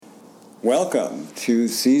Welcome to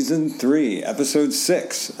Season 3, Episode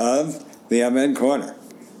 6 of The Amen Corner.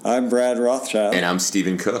 I'm Brad Rothschild. And I'm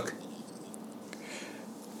Stephen Cook.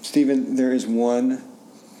 Stephen, there is one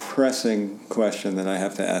pressing question that I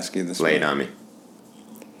have to ask you this morning. Lay it on me.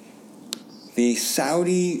 The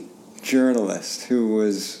Saudi journalist who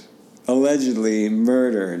was allegedly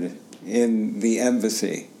murdered in the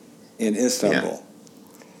embassy in Istanbul.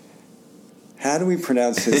 Yeah. How do we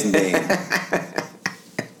pronounce his name?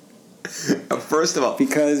 First of all,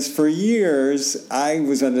 because for years I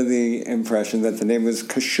was under the impression that the name was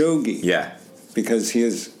Khashoggi. Yeah. Because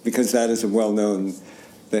that is a well-known.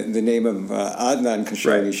 The name of Adnan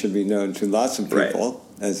Khashoggi right. should be known to lots of people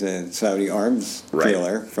as a Saudi arms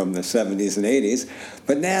dealer from the 70s and 80s.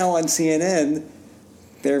 But now on CNN,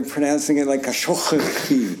 they're pronouncing it like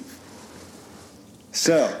Khashoggi.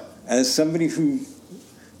 So, as somebody who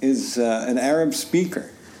is an Arab speaker,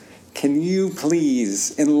 can you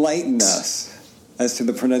please enlighten us as to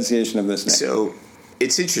the pronunciation of this name? So,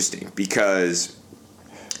 it's interesting because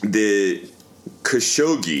the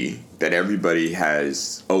Khashoggi that everybody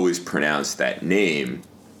has always pronounced that name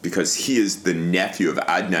because he is the nephew of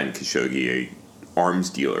Adnan Khashoggi, a arms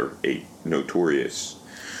dealer, a notorious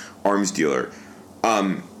arms dealer.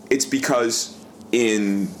 It's because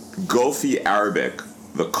in Gulfi Arabic,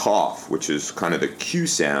 the qaf, which is kind of the Q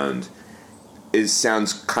sound,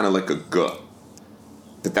 sounds kind of like a g.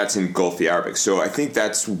 But that's in Gulfi Arabic. So I think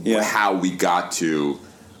that's how we got to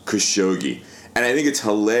Khashoggi. And I think it's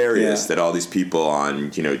hilarious that all these people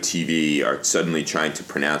on TV are suddenly trying to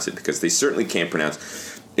pronounce it because they certainly can't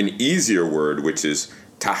pronounce an easier word, which is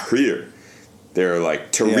Tahrir. They're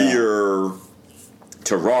like Tahrir,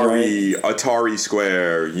 Terrari, Atari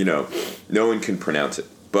Square. No one can pronounce it.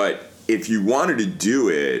 But if you wanted to do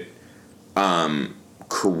it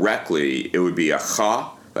correctly, it would be a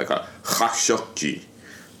kha, like a Khashoggi.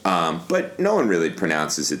 But no one really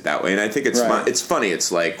pronounces it that way, and I think it's it's funny.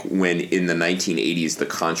 It's like when in the 1980s the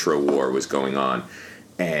Contra War was going on,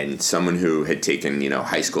 and someone who had taken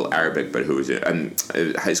high school Arabic, but who was in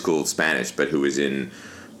high school Spanish, but who was a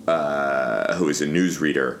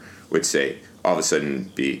newsreader, would say all of a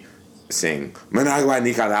sudden be saying Managua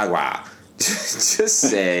Nicaragua. Just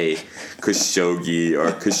say Khashoggi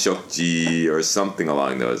or Khashoggi or something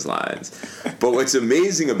along those lines. But what's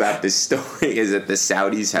amazing about this story is that the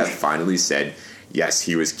Saudis have finally said, yes,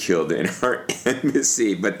 he was killed in our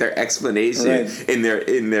embassy. But their explanation in their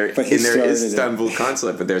Istanbul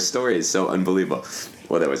consulate, but their story is so unbelievable.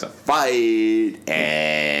 Well, there was a fight,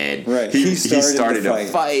 and he started a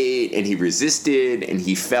fight, and he resisted, and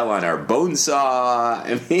he fell on our bone saw.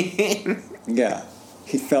 I mean, yeah.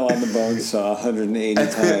 He fell on the bone saw 180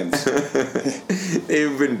 times. It would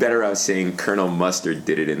have been better off saying Colonel Mustard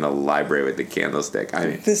did it in the library with the candlestick.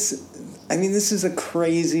 This is a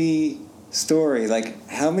crazy story. Like,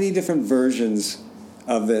 how many different versions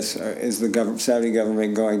of this is the Saudi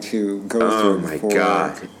government going to go through? Oh, my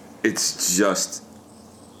God. It's just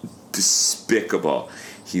despicable.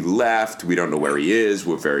 He left. We don't know where he is.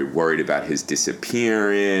 We're very worried about his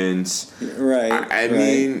disappearance. Right. I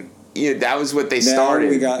mean... that was what they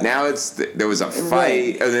started. Now there was a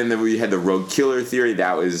fight, and then we had the rogue killer theory.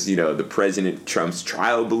 That was, the President Trump's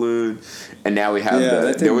trial balloon, and now we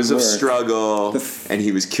have there was a struggle, and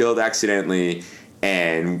he was killed accidentally,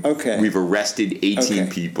 and we've arrested 18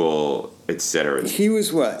 people, etc. He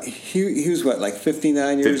was what? He was what? Like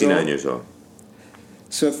 59 years old. 59 years old.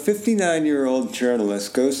 So a 59-year-old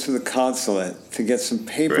journalist goes to the consulate to get some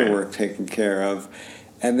paperwork taken care of,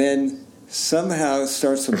 and then somehow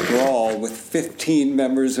starts a brawl with 15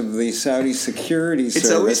 members of the Saudi security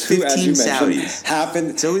service, who, 15 as you mentioned, Saudis.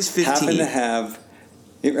 happen to have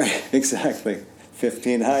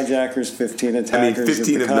 15 hijackers, 15 attackers.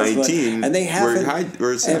 15 of 19 and they happen,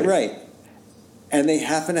 were Saudi. And they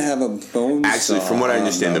happen to have a bone saw. Actually, from what I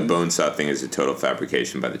understand, the bone saw thing is a total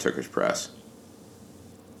fabrication by the Turkish press.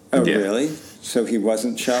 Oh, really? So he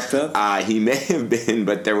wasn't chopped up? He may have been,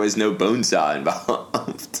 but there was no bone saw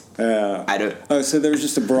involved. I don't. Oh, so there was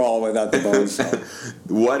just a brawl without the bone saw.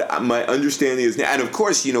 What my understanding is, and of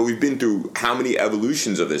course, we've been through how many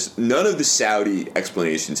evolutions of this. None of the Saudi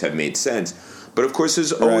explanations have made sense. But of course,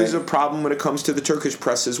 there's always a problem when it comes to the Turkish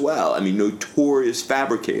press as well. I mean, notorious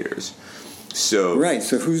fabricators. So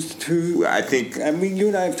So who? I think. I mean, you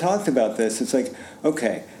and I have talked about this. It's like,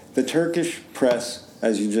 okay, the Turkish press,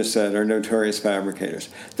 as you just said, are notorious fabricators.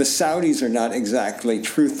 The Saudis are not exactly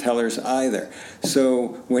truth tellers either.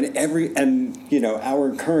 So when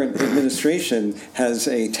our current administration has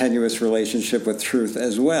a tenuous relationship with truth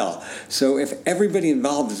as well. So if everybody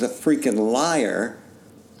involved is a freaking liar,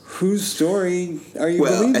 whose story are you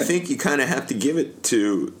believing? Well, I think you kind of have to give it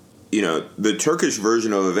to the Turkish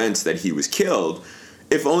version of events that he was killed,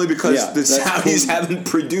 if only because the Saudis haven't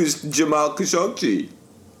produced Jamal Khashoggi.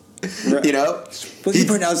 Right. Will you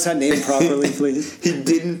pronounce that name properly, please? He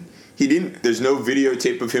didn't. There's no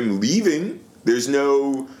videotape of him leaving.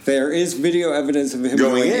 There is video evidence of him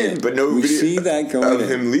going in, but no we video see that going of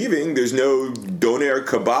him leaving. There's no doner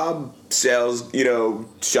kebab sales,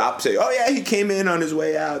 shop say, oh yeah, he came in on his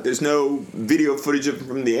way out. There's no video footage of him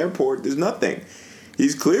from the airport. There's nothing.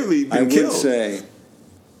 He's clearly been killed.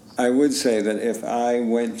 I would say that if I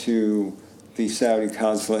went to the Saudi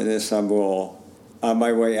consulate in Istanbul on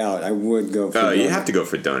my way out, I would go for doner. You have to go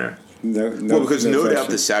for doner. Because no doubt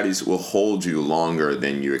the Saudis will hold you longer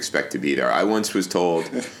than you expect to be there. I once was told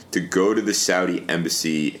to go to the Saudi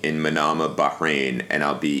embassy in Manama, Bahrain, and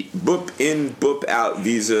I'll be boop in, boop out,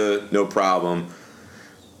 visa, no problem.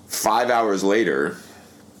 5 hours later,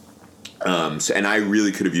 and I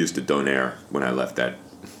really could have used a doner when I left that.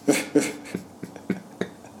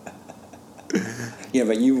 Yeah,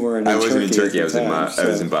 but you weren't in Turkey. I wasn't in Turkey. I was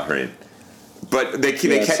in Bahrain. But they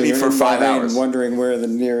kept me for 5 hours. Wondering where the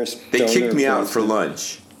nearest. They kicked me out for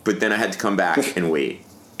lunch, but then I had to come back and wait.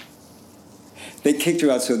 They kicked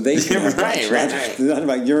you out so they could have lunch. Right. It's not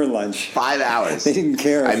about your lunch. 5 hours. They didn't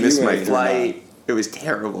care. I missed my flight. It was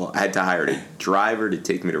terrible. I had to hire a driver to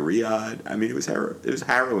take me to Riyadh. I mean, it was a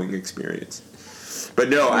harrowing experience. But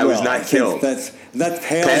no, I was not killed. That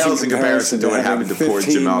pales in comparison to what happened to poor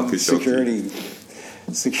Jamal Khashoggi.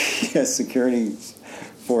 Security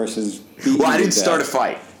forces. Well, I didn't start a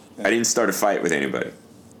fight. I didn't start a fight with anybody.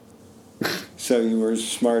 So you were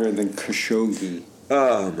smarter than Khashoggi.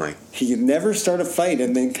 Oh my! He could never start a fight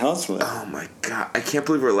in the consulate. Oh my God! I can't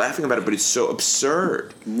believe we're laughing about it, but it's so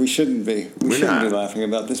absurd. We shouldn't be. We shouldn't be laughing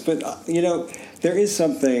about this. But there is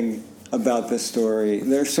something about this story.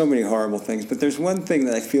 There are so many horrible things, but there's one thing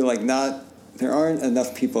that I feel like there aren't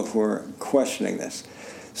enough people who are questioning this.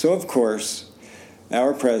 So of course,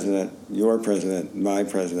 our president, your president, my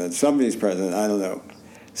president, somebody's president, I don't know,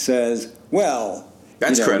 says, well,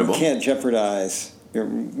 that's credible. We can't jeopardize.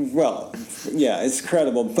 It's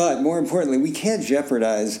credible, but more importantly, we can't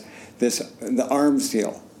jeopardize the arms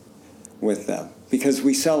deal with them because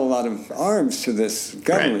we sell a lot of arms to this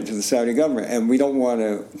government, to the Saudi government, and we don't want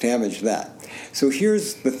to damage that. So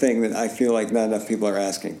here's the thing that I feel like not enough people are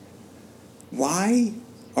asking. Why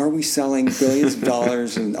are we selling billions of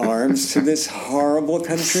dollars in arms to this horrible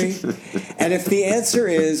country? And if the answer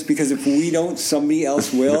is because if we don't, somebody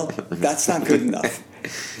else will, that's not good enough.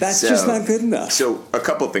 That's just not good enough. So a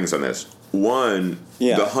couple of things on this. One,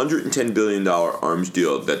 the $110 billion arms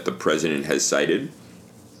deal that the president has cited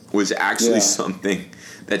was actually something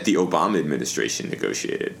that the Obama administration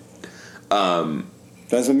negotiated.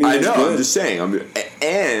 Doesn't mean it's good. I'm just saying.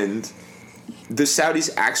 And the Saudis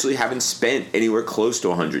actually haven't spent anywhere close to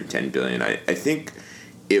 $110 billion. I think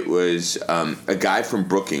it was a guy from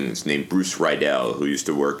Brookings named Bruce Riedel, who used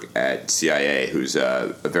to work at CIA, who's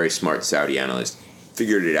a very smart Saudi analyst,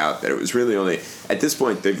 figured it out that it was really only, at this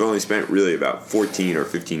point, they've only spent really about $14 or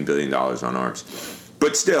 $15 billion on arms.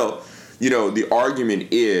 But still, the argument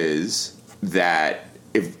is that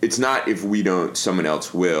if we don't, someone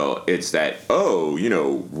else will. It's that,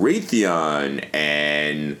 Raytheon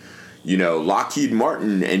and Lockheed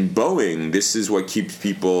Martin and Boeing, this is what keeps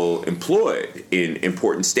people employed in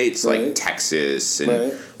important states like Texas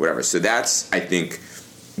and whatever. So that's, I think,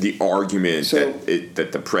 the argument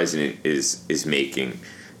that the president is making.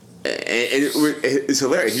 And it's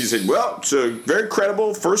hilarious. He said, well, it's a very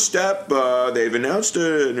credible first step. They've announced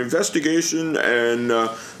an investigation and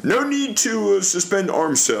no need to suspend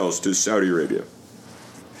arms sales to Saudi Arabia.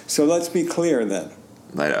 So let's be clear then.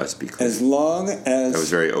 Let us be clear. As long as... That was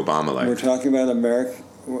very Obama-like. We're talking about America...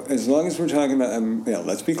 As long as we're talking about...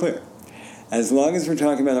 let's be clear. As long as we're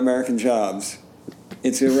talking about American jobs,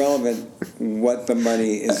 it's irrelevant what the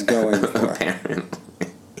money is going for. Apparently.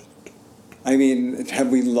 I mean, have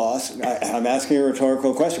we lost... I'm asking a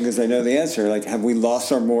rhetorical question because I know the answer. Have we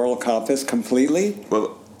lost our moral compass completely?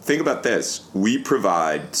 Well, think about this. We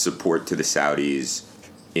provide support to the Saudis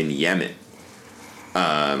in Yemen.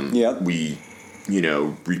 We...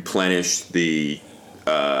 replenish the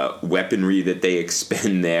weaponry that they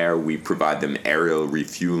expend there. We provide them aerial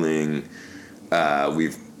refueling.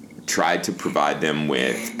 We've tried to provide them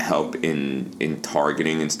with help in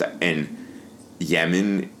targeting and stuff. And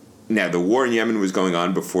Yemen, now the war in Yemen was going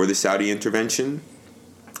on before the Saudi intervention,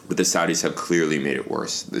 but the Saudis have clearly made it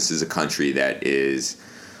worse. This is a country that is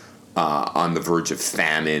on the verge of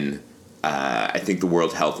famine. I think the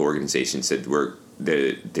World Health Organization said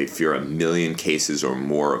they fear 1 million cases or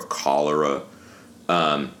more of cholera.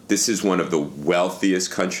 This is one of the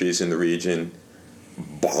wealthiest countries in the region,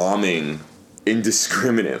 bombing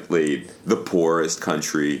indiscriminately the poorest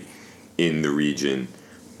country in the region.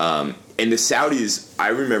 And the Saudis, I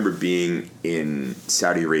remember being in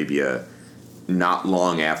Saudi Arabia not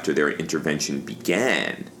long after their intervention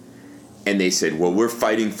began, and they said, well, we're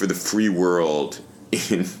fighting for the free world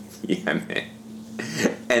in Yemen.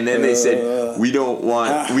 And then they said, we don't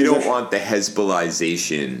want the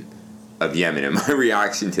Hezbollahization of Yemen. And my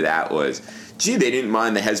reaction to that was, gee, they didn't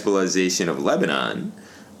mind the Hezbollahization of Lebanon.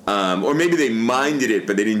 Or maybe they minded it,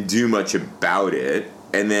 but they didn't do much about it.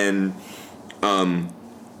 And then,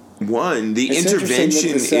 the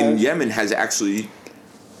intervention in Yemen has actually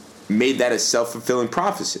made that a self-fulfilling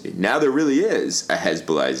prophecy. Now there really is a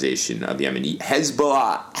Hezbollahization of Yemen.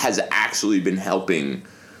 Hezbollah has actually been helping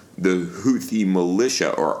the Houthi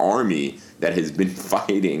militia or army that has been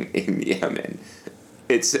fighting in Yemen.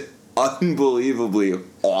 It's unbelievably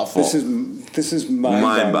awful. This is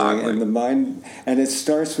mind-boggling, and it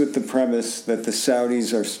starts with the premise that the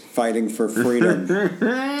Saudis are fighting for freedom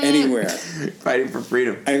anywhere. Fighting for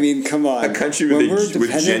freedom. I mean, come on. A country with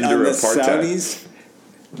gender apartheid. Saudis,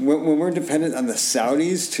 when we're dependent on the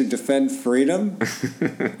Saudis to defend freedom,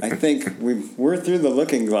 I think we're through the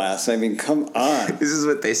looking glass. I mean, come on. This is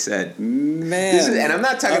what they said. Man. And I'm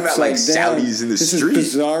not talking about like Saudis in the street.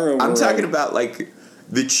 This is bizarro world. I'm talking about like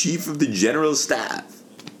the chief of the general staff.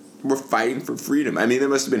 We're fighting for freedom. I mean, that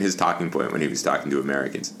must have been his talking point when he was talking to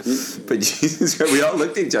Americans. But Jesus Christ, we all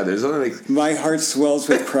looked at each other. It was only like, my heart swells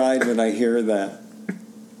with pride when I hear that.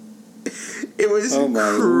 It was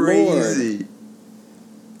crazy. Lord.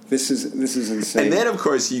 This is insane. And then, of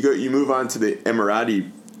course, you move on to the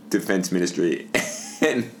Emirati Defense Ministry,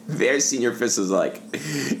 and their senior officials like,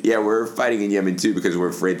 yeah, we're fighting in Yemen too because we're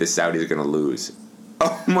afraid the Saudis are going to lose.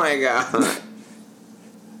 Oh my God.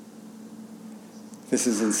 This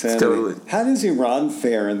is insanity. Totally. How does Iran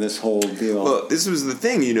fare in this whole deal? Well, this was the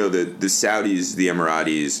thing, the Saudis, the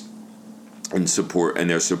Emiratis, and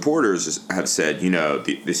their supporters have said,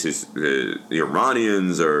 this is the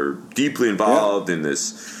Iranians are deeply involved in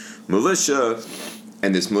this militia,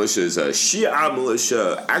 and this militia is a Shia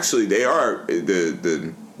militia. Actually, they are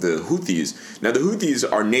the Houthis. Now, the Houthis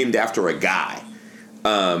are named after a guy,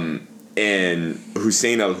 and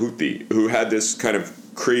Hussein al-Houthi, who had this kind of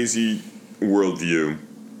crazy worldview.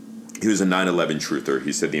 He was a 9/11 truther.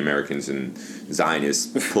 He said the Americans and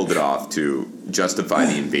Zionists pulled it off to justify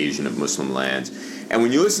the invasion of Muslim lands. And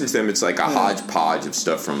when you listen to them, it's like a hodgepodge of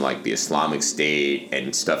stuff from like the Islamic State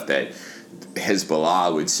and stuff that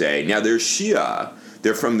Hezbollah would say. Now they're Shia.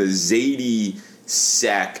 They're from the Zaydi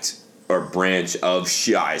sect or branch of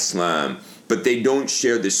Shia Islam, but they don't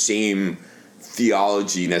share the same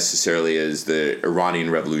theology necessarily as the Iranian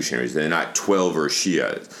revolutionaries. They're not 12 or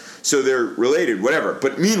Shias. So they're related, whatever.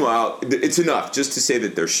 But meanwhile, it's enough just to say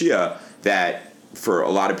that they're Shia that for a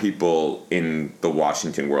lot of people in the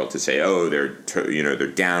Washington world to say, oh, they're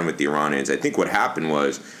down with the Iranians. I think what happened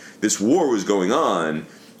was this war was going on,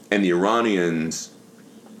 and the Iranians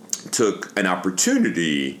took an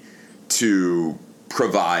opportunity to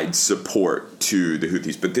provide support to the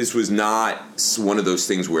Houthis. But this was not one of those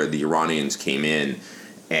things where the Iranians came in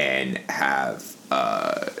and have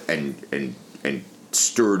and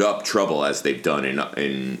stirred up trouble as they've done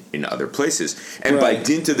in other places. And by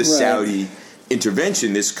dint of the Saudi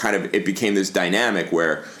intervention, it became this dynamic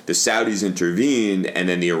where the Saudis intervened and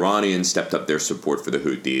then the Iranians stepped up their support for the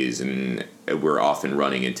Houthis, and we're often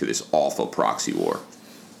running into this awful proxy war.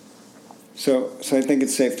 So I think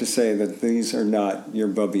it's safe to say that these are not your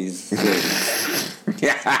bubbies.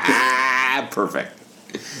 Yeah, perfect.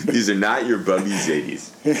 These are not your bubby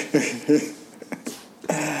Zadis.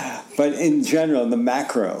 But in general, the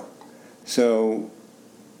macro. So,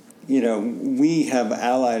 we have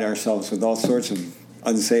allied ourselves with all sorts of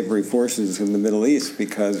unsavory forces in the Middle East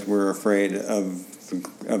because we're afraid of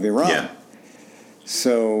Iran. Yeah.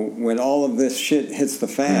 So when all of this shit hits the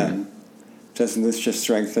fan, doesn't this just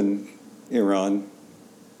strengthen Iran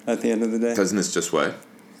at the end of the day? Doesn't this just what?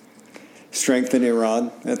 Strengthen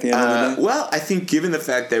Iran at the end of the day? Well, I think given the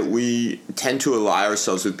fact that we tend to ally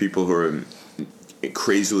ourselves with people who are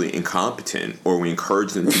crazily incompetent, or we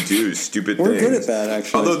encourage them to do stupid things. We're good at that,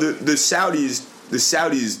 actually. Although the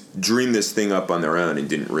Saudis dreamed this thing up on their own and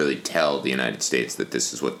didn't really tell the United States that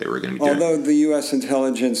this is what they were going to be doing. Although the U.S.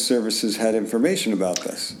 intelligence services had information about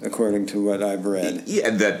this, according to what I've read.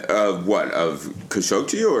 Yeah, that of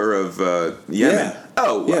Khashoggi or of Yemen? Yeah.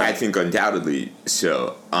 Oh, yeah. I think undoubtedly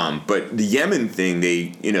so. But the Yemen thing,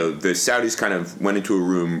 the Saudis kind of went into a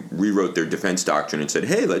room, rewrote their defense doctrine, and said,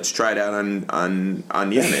 "Hey, let's try it out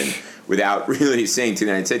on Yemen," without really saying to the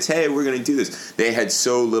United States, "Hey, we're going to do this." They had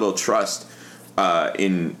so little trust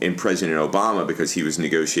in President Obama because he was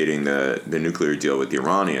negotiating the nuclear deal with the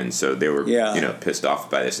Iranians, so they were pissed off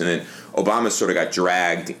by this. And then Obama sort of got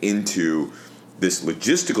dragged into this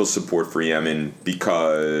logistical support for Yemen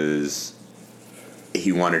because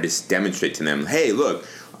he wanted to demonstrate to them, hey, look,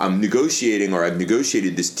 I've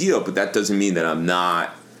negotiated this deal, but that doesn't mean that I'm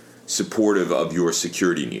not supportive of your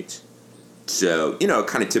security needs. So,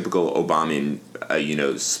 kind of typical Obama,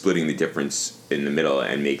 splitting the difference in the middle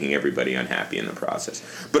and making everybody unhappy in the process.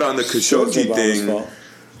 But on the Khashoggi thing,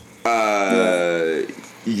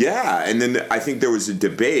 and then I think there was a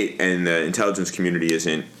debate, and the intelligence community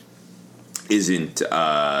isn't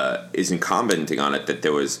commenting on it, that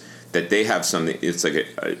they have something. It's like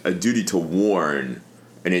a duty to warn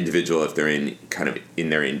an individual if they're in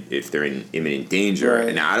imminent danger. Right.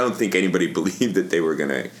 And I don't think anybody believed that they were going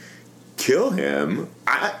to kill him.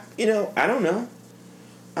 I don't know.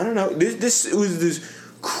 This was this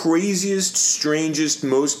craziest, strangest,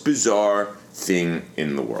 most bizarre thing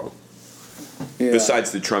in the world. Yeah.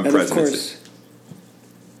 Besides the Trump presidency.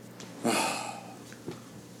 Of course,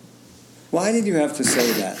 why did you have to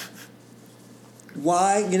say that?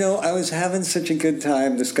 Why? I was having such a good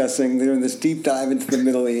time discussing this deep dive into the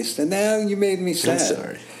Middle East, and now you made me sad. I'm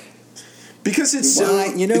sorry. Because it's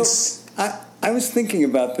I was thinking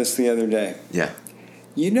about this the other day. Yeah.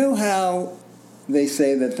 You know how they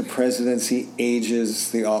say that the presidency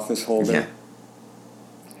ages the office holder? Yeah.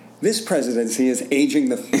 This presidency is aging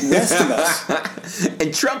the rest of us.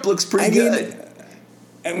 And Trump looks pretty good.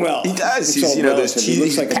 Well, he does. He's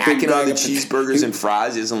he's like packing on the cheeseburgers and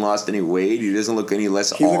fries. He hasn't lost any weight. He doesn't look any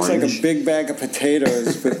less orange. He looks like a big bag of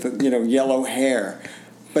potatoes with yellow hair.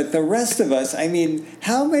 But the rest of us,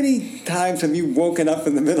 how many times have you woken up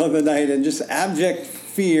in the middle of the night and just abject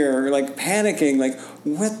fear, like panicking, like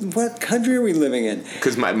what country are we living in?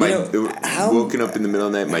 Because woken up in the middle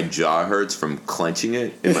of the night, my jaw hurts from clenching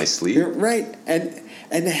it in my sleep. You're right, and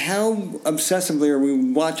how obsessively are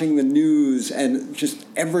we watching the news, and just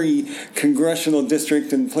every congressional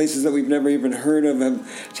district and places that we've never even heard of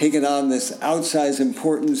have taken on this outsized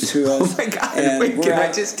importance to us. Oh my God! Wait, can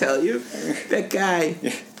I just tell you, that guy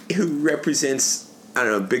who represents, I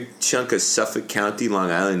don't know, a big chunk of Suffolk County,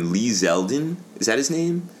 Long Island, Lee Zeldin, is that his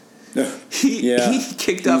name? He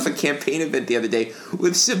kicked off a campaign event the other day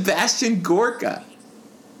with Sebastian Gorka.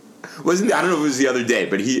 I don't know if it was the other day,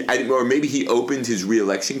 but maybe he opened his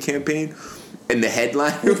re-election campaign, and the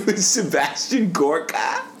headliner was Sebastian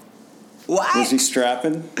Gorka. What? Was he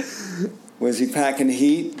strapping? Was he packing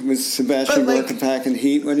heat? Was Sebastian Gorka packing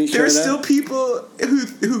heat when he showed up? There are still people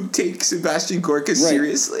who take Sebastian Gorka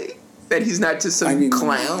seriously? That he's not just some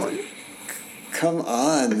clown? Come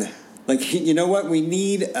on. You know what? We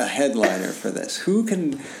need a headliner for this. Who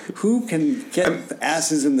can get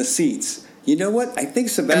asses in the seats? You know what? I think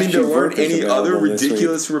Sebastian there weren't Gorka's any other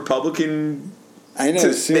ridiculous Republican. I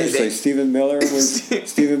know, seriously. Stephen Miller was too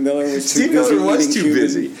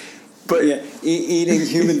busy. But eating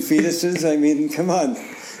human fetuses. Come on.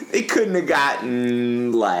 They couldn't have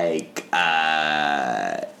gotten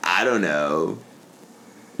I don't know,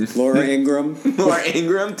 Laura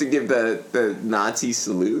Ingraham to give the Nazi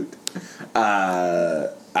salute. I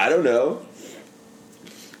don't know.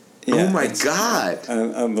 Yeah, oh my God!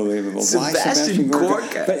 Unbelievable. Sebastian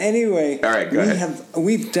Gorka. But anyway, all right, go ahead.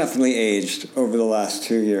 We've definitely aged over the last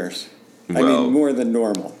 2 years. Well, more than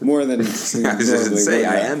normal. More than I was just going to say,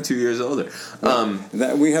 I am 2 years older.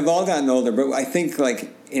 We have all gotten older, but I think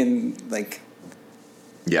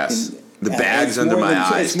yes. The bags under my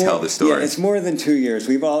eyes tell the story. Yeah, it's more than 2 years.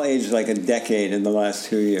 We've all aged like a decade in the last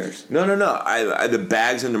 2 years. No. The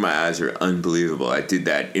bags under my eyes are unbelievable. I did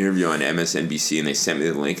that interview on MSNBC, and they sent me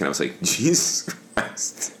the link, and I was like, Jesus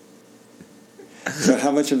Christ. So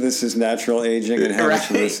how much of this is natural aging, and how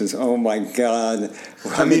much of this is, oh my God?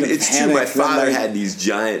 It's true. My father had these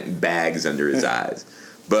giant bags under his eyes,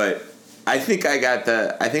 but I think I got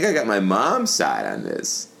my mom's side on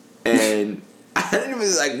this, and. It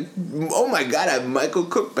was like, oh my God, I have Michael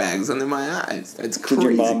Cook bags under my eyes. That's crazy.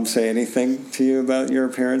 Did your mom say anything to you about your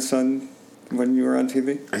appearance when you were on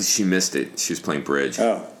TV? She missed it. She was playing bridge.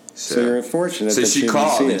 Oh, so you're fortunate. So she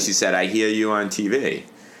called and she said, I hear you on TV.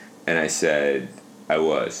 And I said, I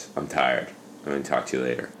was. I'm tired. I'm going to talk to you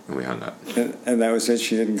later. And we hung up. And that was it?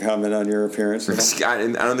 She didn't comment on your appearance at all? I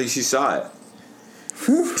don't think she saw it.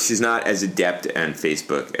 Whew. She's not as adept on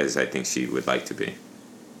Facebook as I think she would like to be.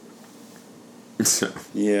 So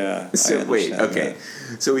wait, okay.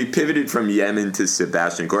 That. So we pivoted from Yemen to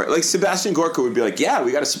Sebastian Gorka. Like Sebastian Gorka would be like, yeah,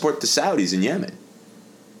 we got to support the Saudis in Yemen.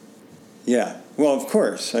 Yeah. Well, of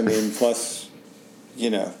course. Plus,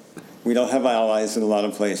 We don't have allies in a lot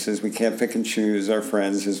of places. We can't pick and choose our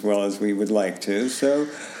friends as well as we would like to. So,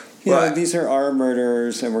 these are our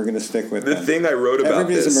murderers, and we're going to stick with them. The thing I wrote about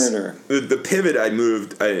Everybody's a murderer. The pivot I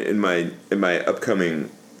moved in my upcoming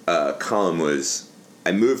column was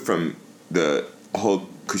I moved from the whole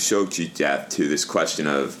Khashoggi death to this question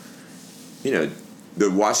of, the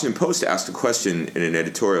Washington Post asked a question in an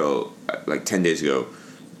editorial like 10 days ago.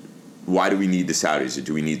 Why do we need the Saudis, or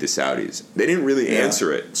do we need the Saudis? They didn't really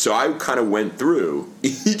answer it. So I kind of went through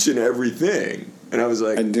each and everything. And I was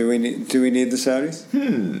like... And do we need the Saudis?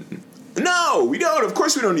 No, we don't. Of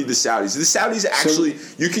course we don't need the Saudis. The Saudis actually...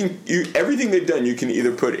 everything they've done, you can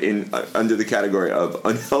either put in under the category of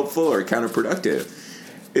unhelpful or counterproductive.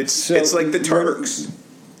 It's like the Turks.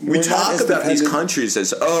 We talk about these countries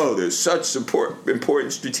as, they're such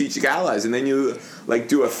important strategic allies, and then you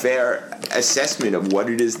do a fair assessment of what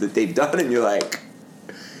it is that they've done, and you're like,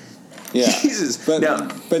 Jesus. But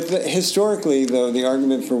historically, though, the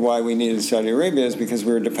argument for why we needed Saudi Arabia is because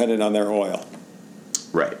we were dependent on their oil.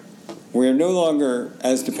 Right. We are no longer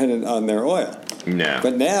as dependent on their oil. No.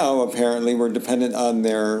 But now, apparently, we're dependent on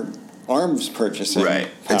their arms purchasing power.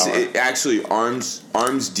 Actually,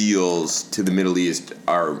 arms deals to the Middle East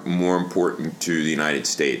are more important to the United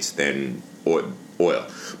States than oil.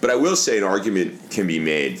 But I will say an argument can be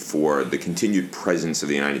made for the continued presence of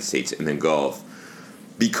the United States in the Gulf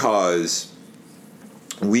because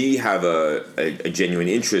we have a genuine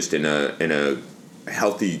interest in a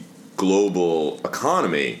healthy global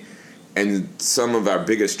economy. And some of our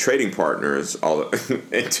biggest trading partners,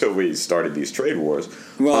 until we started these trade wars,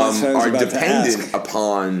 are dependent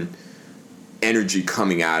upon energy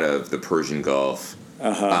coming out of the Persian Gulf,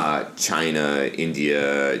 China,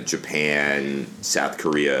 India, Japan, South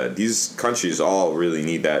Korea. These countries all really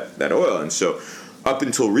need that oil. And so up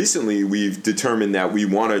until recently, we've determined that we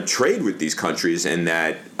want to trade with these countries, and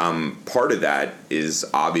that part of that is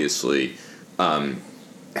obviously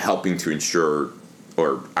helping to ensure...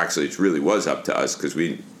 Or actually, it really was up to us because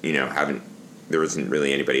we, there isn't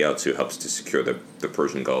really anybody else who helps to secure the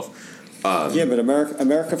Persian Gulf. But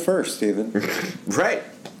America first, Stephen. Right.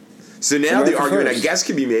 So now America the argument, first. I guess,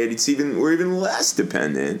 can be made. We're even less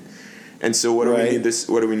dependent. And so what do we need this?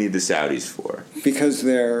 What do we need the Saudis for? Because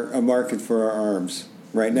they're a market for our arms.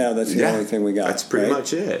 Right now, that's the only thing we got. That's pretty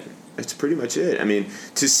much it. That's pretty much it. I mean,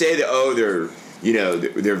 to say that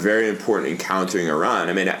they're very important in countering Iran.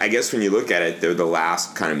 I mean, I guess when you look at it, they're the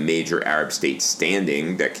last kind of major Arab state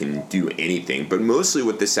standing that can do anything. But mostly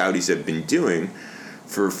what the Saudis have been doing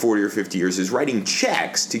for 40 or 50 years is writing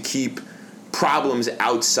checks to keep problems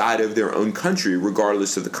outside of their own country,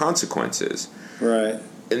 regardless of the consequences. Right.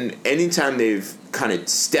 And anytime they've kind of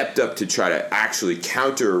stepped up to try to actually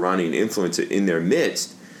counter Iranian influence in their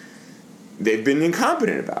midst, they've been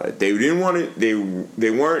incompetent about it. They didn't want to. They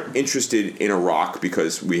weren't interested in Iraq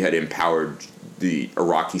because we had empowered the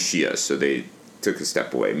Iraqi Shia, so they took a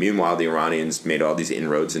step away. Meanwhile, the Iranians made all these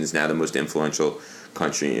inroads and is now the most influential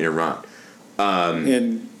country in Iran.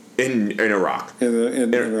 In Iraq.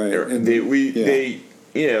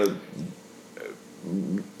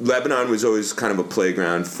 Lebanon was always kind of a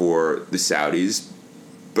playground for the Saudis,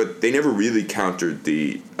 but they never really countered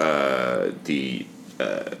the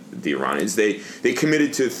Iranians. They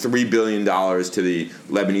committed to $3 billion to the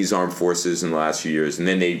Lebanese armed forces in the last few years, and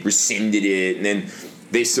then they rescinded it, and then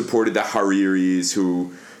they supported the Hariris,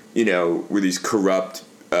 who, were these corrupt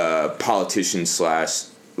politicians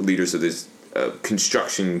 / leaders of this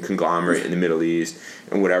construction conglomerate in the Middle East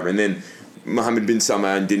and whatever. And then Mohammed bin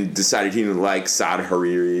Salman decided he didn't like Saad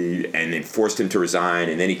Hariri, and then forced him to resign,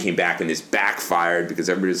 and then he came back and this backfired because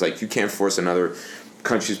everybody's like, you can't force another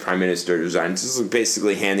country's prime minister to resign. This is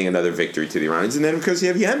basically handing another victory to the Iranians, and then because you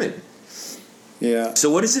have Yemen. Yeah. So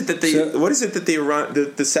what is it that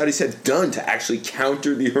the Saudis have done to actually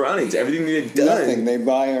counter the Iranians? Everything they've done. Nothing. They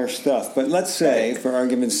buy our stuff. But let's say, for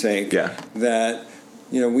argument's sake, that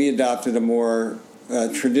we adopted a more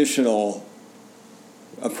traditional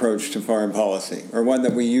approach to foreign policy, or one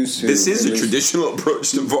that we used to. This is a traditional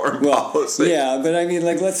approach to foreign policy. Yeah, but I mean,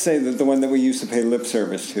 let's say that the one that we used to pay lip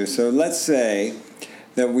service to. So let's say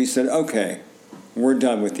that we said, okay, we're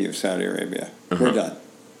done with you, Saudi Arabia. We're done.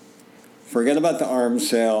 Forget about the arms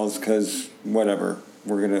sales, because whatever,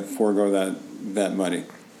 we're going to forego that money.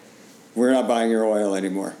 We're not buying your oil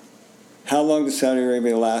anymore. How long does Saudi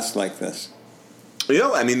Arabia last like this?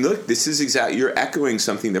 I mean, look, this is you're echoing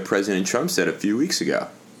something that President Trump said a few weeks ago.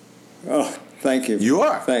 Oh, thank you. You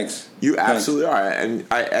are. Thanks. You absolutely are. And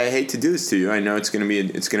I hate to do this to you. I know it's going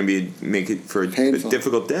to make it for a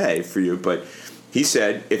difficult day for you, but he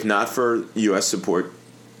said, if not for U.S. support,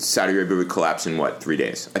 Saudi Arabia would collapse in 3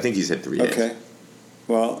 days? I think he said 3 days. Okay.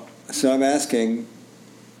 Well, So I'm asking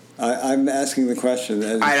the question.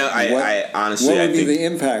 I honestly, what would be the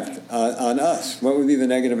impact on us? What would be the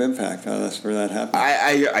negative impact on us for that happening?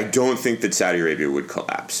 I don't think that Saudi Arabia would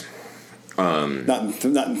collapse. Not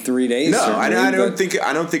in 3 days. No, I don't think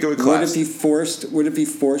it would collapse. Would it be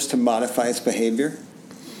forced to modify its behavior?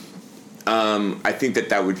 I think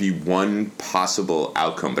that would be one possible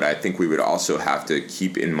outcome, but I think we would also have to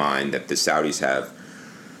keep in mind that the Saudis have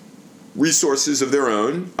resources of their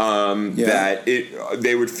own, that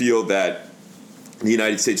they would feel that the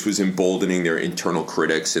United States was emboldening their internal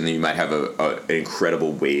critics, and then you might have an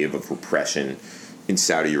incredible wave of repression in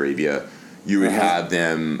Saudi Arabia. You would have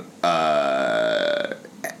them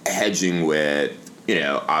hedging with,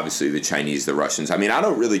 obviously the Chinese, the Russians. I mean, I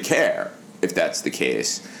don't really care if that's the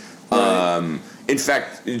case. Right. In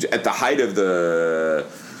fact, at the height of the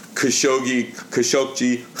Khashoggi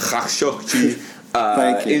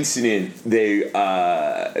incident,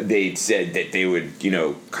 they said that they would,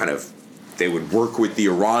 they would work with the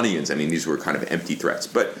Iranians. I mean, these were kind of empty threats.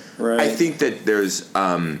 But I think that there's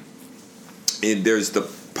the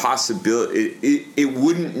possibility it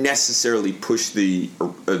wouldn't necessarily push the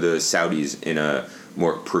Saudis in a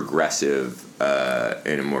more progressive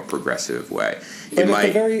way. But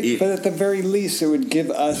at the very least, it would give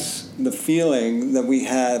us the feeling that we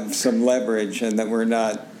have some leverage and that we're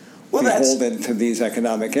not beholden to these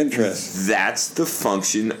economic interests. That's the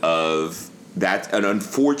function of an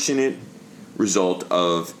unfortunate result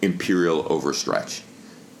of imperial overstretch,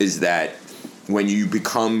 is that when you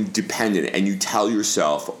become dependent and you tell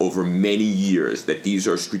yourself over many years that these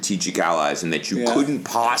are strategic allies and that you couldn't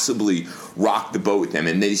possibly rock the boat with them,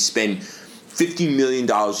 and they spend $50 million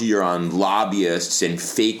a year on lobbyists and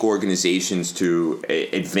fake organizations to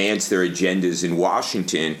advance their agendas in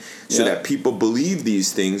Washington so that people believe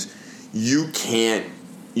these things, you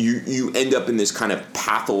end up in this kind of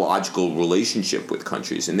pathological relationship with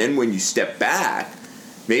countries. And then when you step back,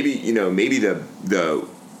 maybe the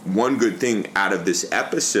one good thing out of this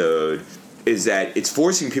episode is that it's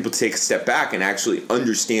forcing people to take a step back and actually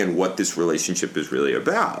understand what this relationship is really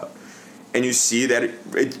about. And you see that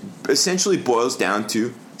it essentially boils down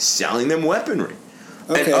to selling them weaponry.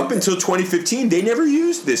 Okay. And up until 2015, they never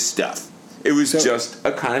used this stuff. It was just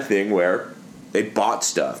a kind of thing where they bought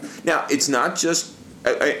stuff. Now, it's not just,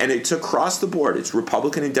 and it's across the board. It's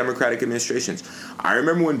Republican and Democratic administrations. I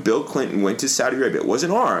remember when Bill Clinton went to Saudi Arabia. It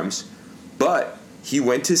wasn't arms, but he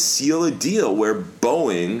went to seal a deal where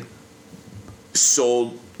Boeing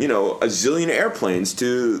sold, a zillion airplanes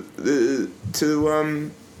to the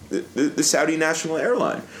Saudi national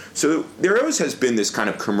airline. So there always has been this kind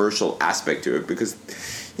of commercial aspect to it because,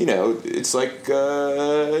 it's like,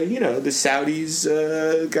 the Saudis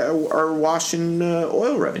are washing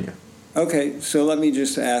oil revenue. Okay, so let me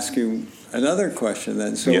just ask you another question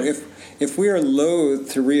then. So if we are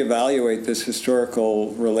loath to reevaluate this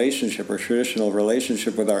historical relationship or traditional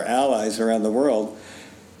relationship with our allies around the world,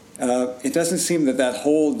 it doesn't seem that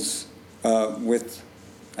holds with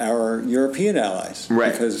our European allies,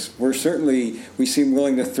 right? Because we seem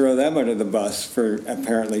willing to throw them under the bus for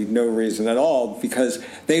apparently no reason at all, because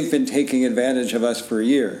they've been taking advantage of us for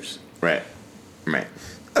years. Right.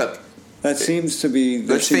 Look, that seems to be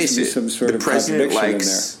some sort of contradiction in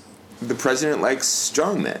there. The president likes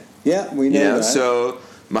strongmen. Yeah, we know that. So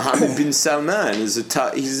Mohammed bin Salman is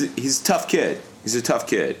he's a tough kid. He's a tough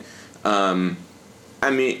kid. I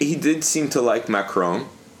mean, he did seem to like Macron,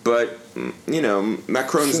 but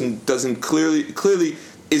Macron doesn't clearly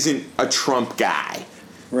isn't a Trump guy.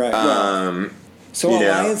 Right. So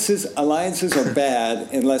alliances are bad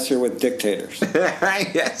unless you're with dictators.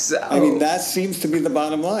 Yes. So. I mean, that seems to be the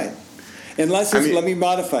bottom line. Let me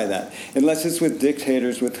modify that. Unless it's with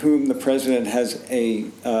dictators with whom the president has a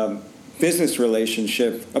business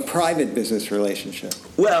relationship, a private business relationship.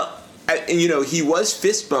 Well, he was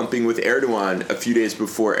fist bumping with Erdogan a few days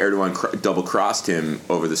before Erdogan double-crossed him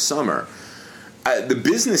over the summer. The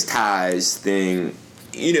business ties thing,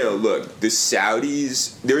 look, the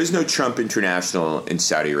Saudis, there is no Trump International in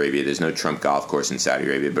Saudi Arabia. There's no Trump golf course in Saudi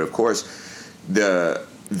Arabia. But, of course, the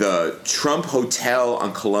Trump Hotel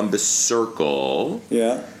on Columbus Circle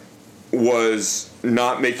was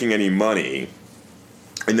not making any money.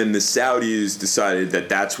 And then the Saudis decided that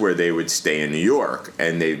that's where they would stay in New York,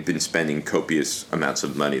 and they've been spending copious amounts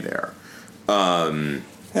of money there. By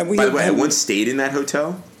the way, I once stayed in that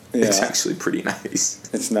hotel. Yeah. It's actually pretty nice.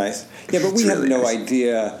 It's nice. Yeah, but we have no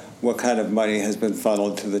idea what kind of money has been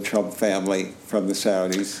funneled to the Trump family from the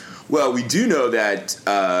Saudis. Well, we do know that,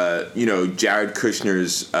 Jared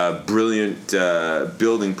Kushner's brilliant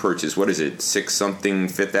building purchase, what is it, 6-something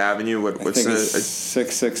Fifth Avenue? I think it's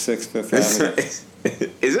 666 Fifth Avenue.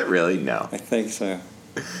 Is it really? No. I think so.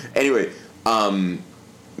 Anyway,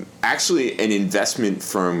 actually, an investment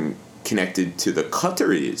firm connected to the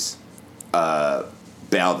Qataris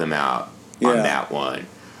bailed them out on that one.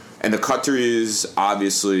 And the Qataris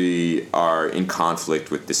obviously are in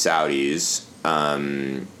conflict with the Saudis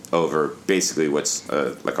over basically what's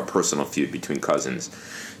like a personal feud between cousins.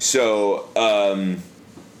 So,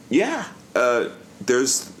 there are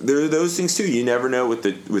those things too. You never know with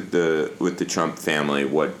the Trump family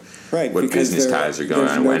what business ties are going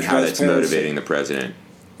on and how that's motivating the president.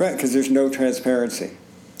 Right, because there's no transparency.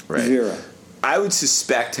 Right. Zero. I would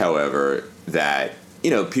suspect, however, that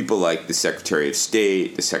people like the Secretary of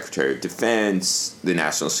State, the Secretary of Defense, the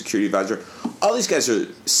National Security Advisor, all these guys are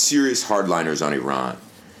serious hardliners on Iran.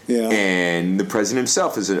 Yeah. And the president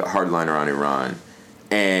himself is a hardliner on Iran.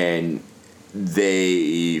 And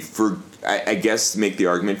they, I guess, make the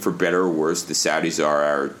argument, for better or worse, the Saudis are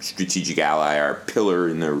our strategic ally, our pillar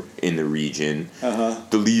in the region,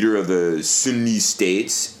 the leader of the Sunni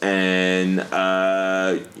states, and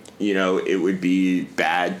it would be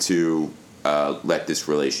bad to let this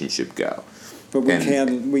relationship go. But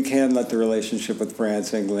we can let the relationship with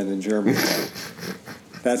France, England, and Germany go.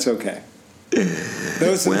 That's okay.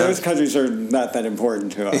 Those countries are not that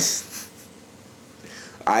important to us.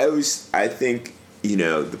 I think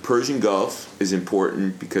the Persian Gulf is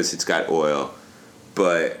important because it's got oil,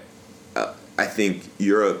 but I think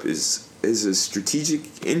Europe is a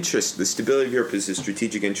strategic interest. The stability of Europe is a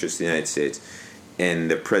strategic interest in the United States,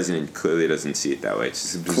 and the president clearly doesn't see it that way.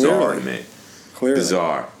 It's just bizarre to me. Clearly.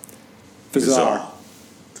 Bizarre. It's bizarre.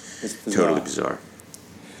 Totally bizarre.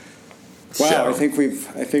 Wow, So, I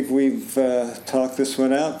think we've talked this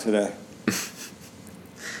one out today.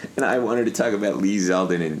 and I wanted to talk about Lee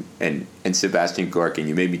Zeldin and Sebastian Gorkin.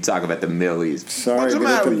 You made me talk about the Middle East. Sorry, what's the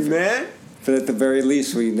matter with you, man? But at the very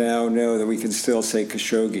least, we now know that we can still say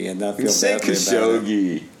Khashoggi and not feel badly about it.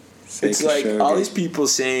 Khashoggi. It's Khashoggi. like all these people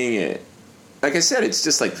saying it. Like I said, it's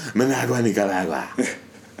just like Managua, Nicaragua.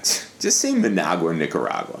 Just say Managua,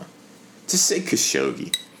 Nicaragua. Just say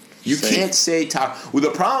Khashoggi. You can't say Well,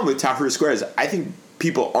 the problem with Tahrir Square is I think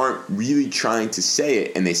people aren't really trying to say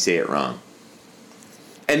it, and they say it wrong.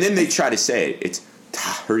 And then they try to say it. It's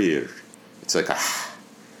Tahrir. It's like,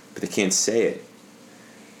 but they can't say it.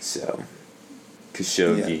 So,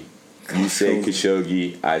 Khashoggi. Yeah. You say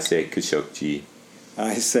Khashoggi, I say Khashoggi.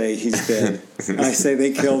 I say he's dead. I say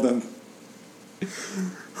they killed him.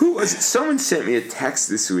 Who was it? Someone sent me a text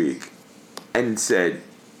this week and said,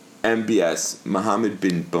 MBS, Mohammed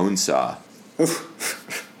bin Bonesaw.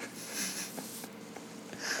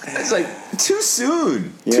 It's like, too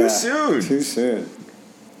soon. Yeah, too soon. Too soon.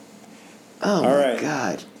 Oh, all my right.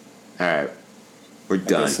 God. All right. We're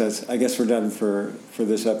done. I guess we're done for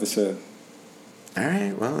this episode. All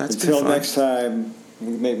right. Well, that's Until been fun. next time,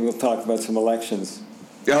 maybe we'll talk about some elections.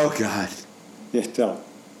 Oh, God. Yeah, don't.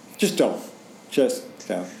 Just don't. Just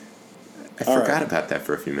don't. I forgot about that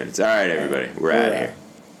for a few minutes. All right, everybody. We're out of here.